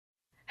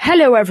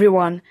Hello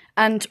everyone,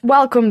 and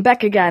welcome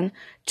back again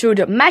to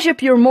the Mash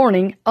Up Your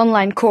Morning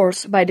online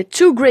course by the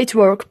Too Great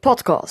Work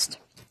podcast.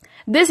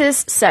 This is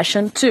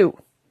session 2.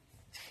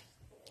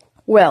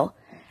 Well,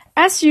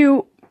 as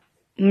you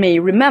may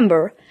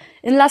remember,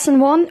 in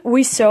lesson 1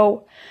 we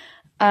saw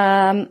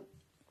the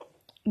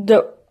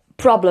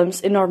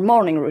problems in our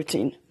morning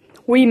routine.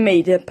 We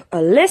made up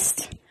a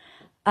list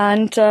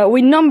and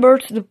we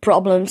numbered the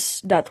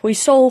problems that we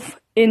solve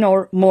in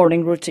our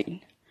morning routine.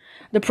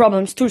 We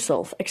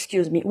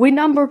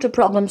numbered the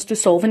problems to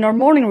solve in our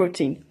morning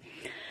routine.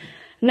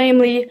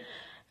 Namely,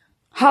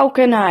 how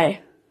can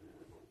I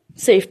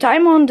save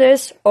time on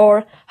this,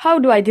 or how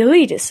do I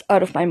delete this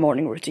out of my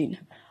morning routine?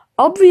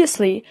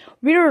 Obviously,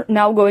 we're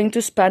now going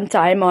to spend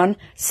time on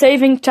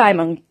saving time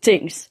on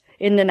things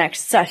in the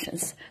next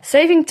sessions.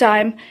 Saving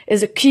time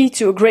is a key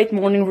to a great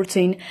morning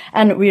routine,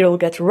 and we'll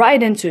get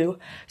right into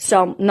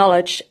some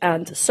knowledge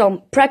and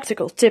some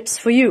practical tips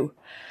for you.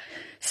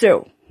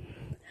 So,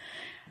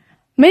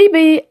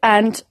 maybe,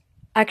 and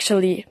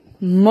actually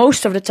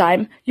most of the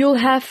time, you'll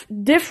have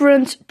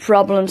different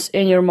problems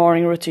in your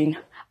morning routine.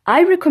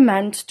 I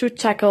recommend to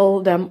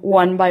tackle them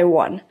one by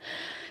one.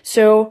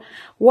 So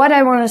what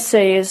I want to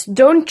say is,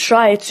 don't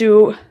try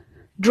to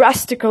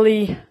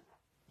drastically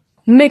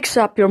mix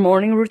up your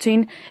morning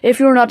routine if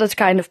you're not that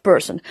kind of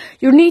person.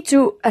 You need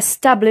to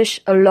establish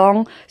a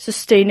long,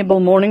 sustainable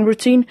morning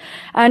routine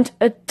and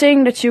a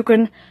thing that you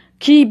can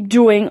keep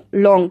doing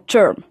long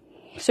term.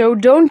 So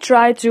don't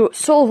try to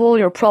solve all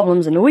your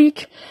problems in a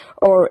week,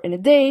 or in a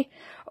day,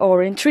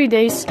 or in 3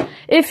 days,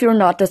 if you're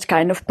not that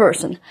kind of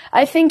person.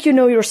 I think you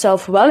know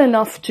yourself well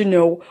enough to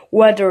know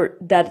whether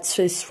that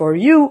is for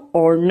you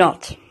or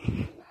not.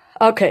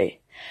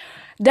 Okay,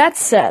 that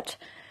said,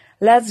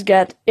 let's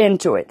get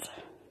into it.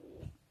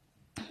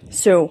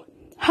 So,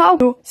 how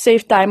to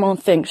save time on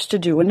things to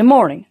do in the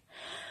morning?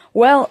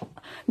 Well,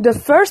 the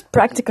first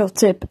practical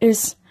tip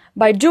is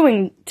by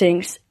doing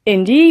things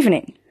in the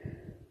evening.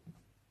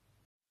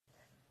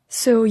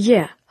 So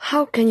yeah,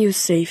 how can you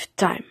save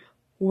time?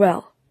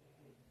 Well,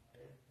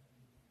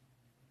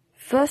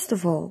 first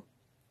of all,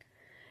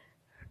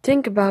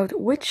 think about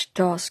which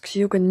tasks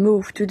you can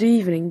move to the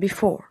evening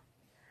before.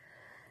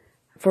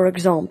 For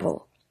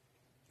example,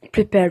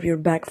 prepare your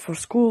bag for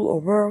school or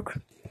work,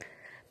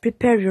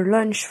 prepare your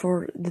lunch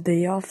for the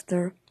day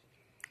after,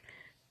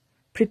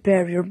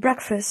 prepare your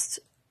breakfast,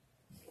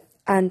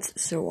 and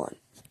so on.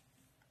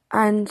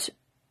 And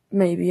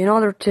maybe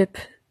another tip,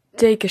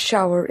 take a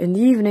shower in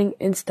the evening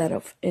instead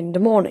of in the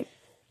morning.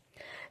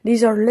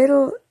 These are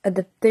little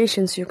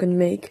adaptations you can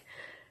make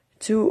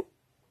to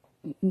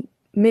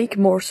make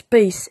more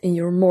space in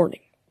your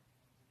morning.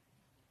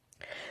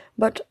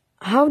 But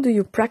how do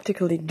you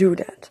practically do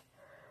that?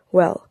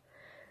 Well,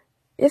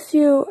 if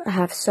you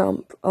have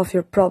some of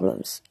your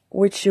problems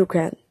which you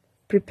can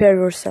prepare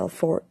yourself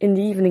for in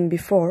the evening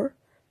before,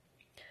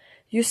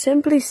 you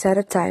simply set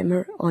a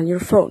timer on your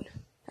phone.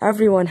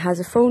 Everyone has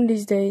a phone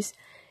these days,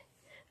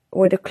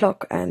 with a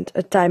clock and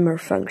a timer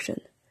function.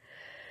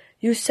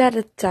 You set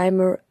a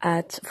timer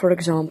at, for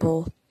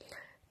example,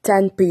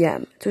 10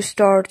 p.m. to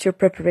start your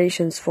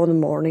preparations for the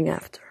morning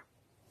after.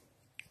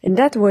 In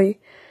that way,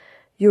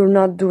 you're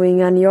not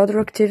doing any other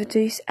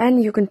activities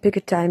and you can pick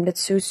a time that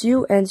suits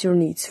you and your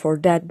needs for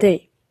that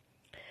day.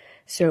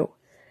 So,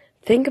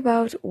 think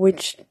about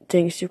which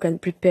things you can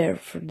prepare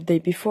for the day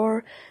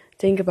before.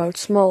 Think about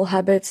small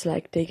habits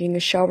like taking a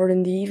shower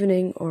in the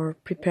evening or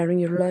preparing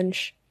your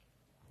lunch.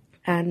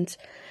 And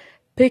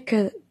pick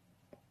a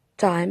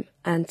time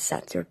and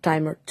set your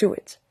timer to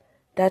it.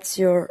 That's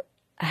your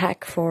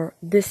hack for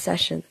this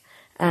session,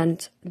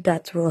 and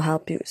that will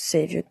help you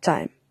save your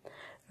time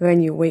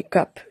when you wake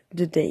up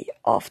the day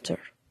after.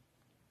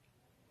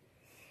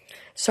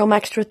 Some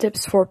extra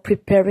tips for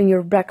preparing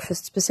your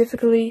breakfast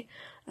specifically,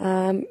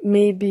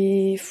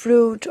 maybe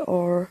fruit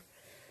or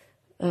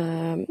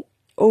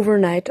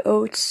overnight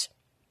oats.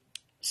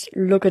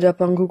 Look it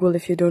up on Google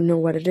if you don't know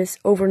what it is.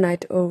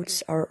 Overnight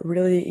oats are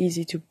really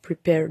easy to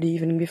prepare the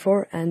evening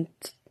before and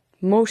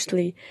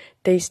mostly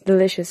taste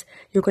delicious.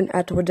 You can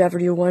add whatever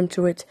you want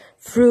to it.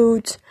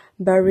 Fruit,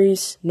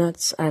 berries,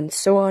 nuts, and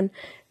so on.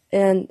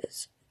 And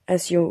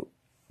as you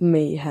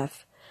may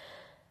have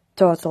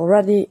thought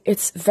already,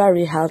 it's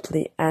very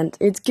healthy and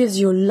it gives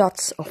you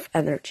lots of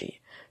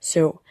energy.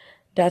 So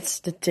that's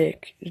the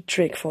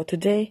trick for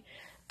today.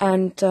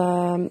 And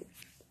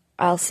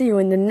I'll see you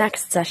in the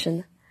next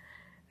session.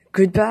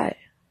 Goodbye.